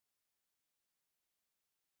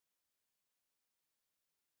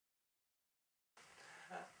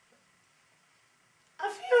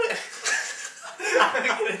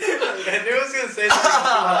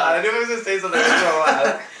I knew I was gonna say something so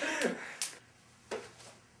loud.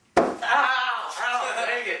 Ow!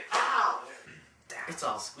 Dang it! Ow! It's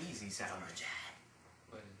all squeezy sound.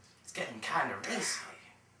 It's getting kind of racy.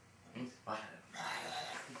 What?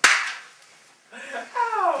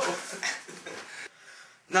 Ow!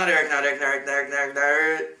 Not Eric, not Eric, not Eric, not Eric, not Eric, not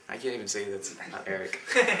Eric. I can't even say that's not Eric.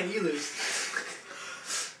 You lose.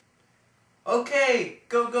 Okay,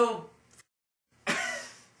 go.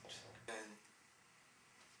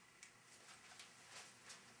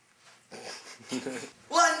 $1!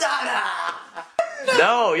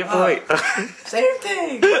 No, you have to wait. Same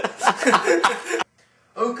thing.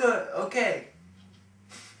 Okay.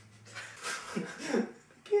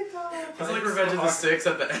 It's like Revenge of the Six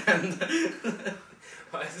at the end.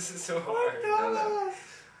 Why is this so hard?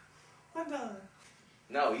 $1.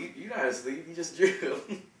 No, you know how to sleep. You just drew.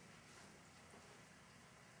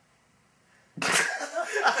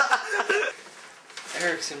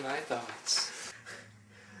 Eric's in my thoughts.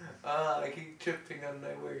 I keep tripping on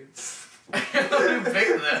my words. You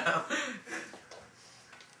picked them.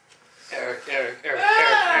 Eric. Yep.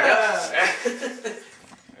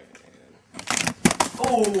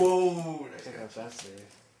 Oh, I think I'm faster.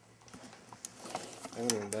 I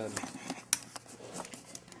went in bed.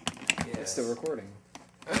 yes. It's still recording.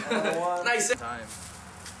 Nice Time.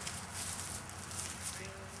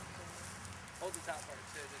 Hold the top part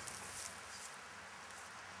too.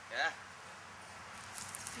 Yeah.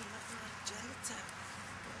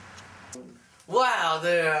 Wow,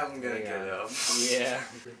 there I'm gonna get up. Yeah.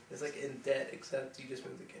 It's like in debt, except you just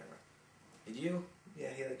moved the camera. Did you?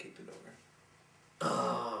 Yeah, he like kicked it over.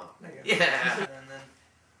 Oh. There you go. Yeah. And then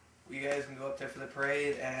you guys can go up there for the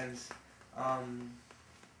parade and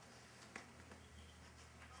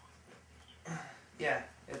yeah.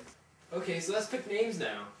 It's Okay, so let's pick names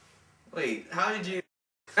now. Wait, how did you?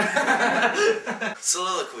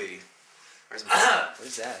 Soliloquy. Where's my? What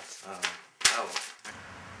is that? Oh.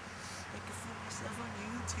 make it for myself on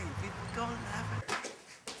YouTube. People gonna laugh at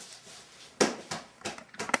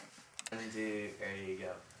There you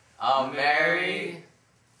go. A merry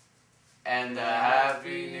and a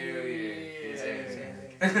happy New Year. Same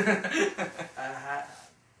thing.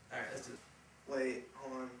 Alright, let's do it. Wait,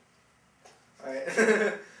 hold on. Alright.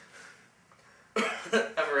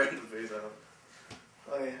 Have a random face out.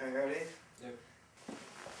 Okay, are you ready? Yep.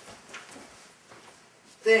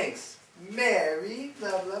 Thanks. Merry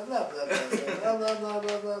blah blah blah blah blah blah blah blah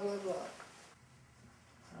blah blah blah blah.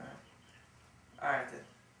 Alright then.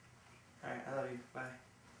 Alright, I love you. Bye.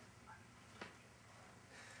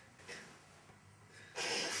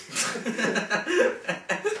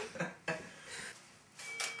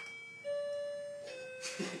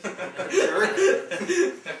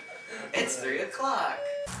 It's 3 o'clock.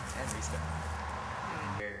 And restart.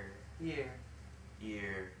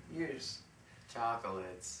 Years.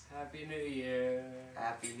 Chocolates. Happy New Year.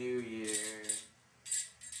 Happy New Year.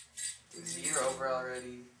 Is the year over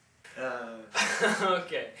already?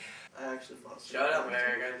 Okay. I actually fall asleep. Shut up,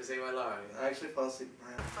 Eric. I have to say my line. I actually fall asleep.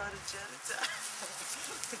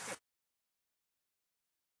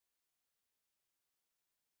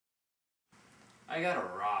 I got a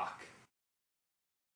rock.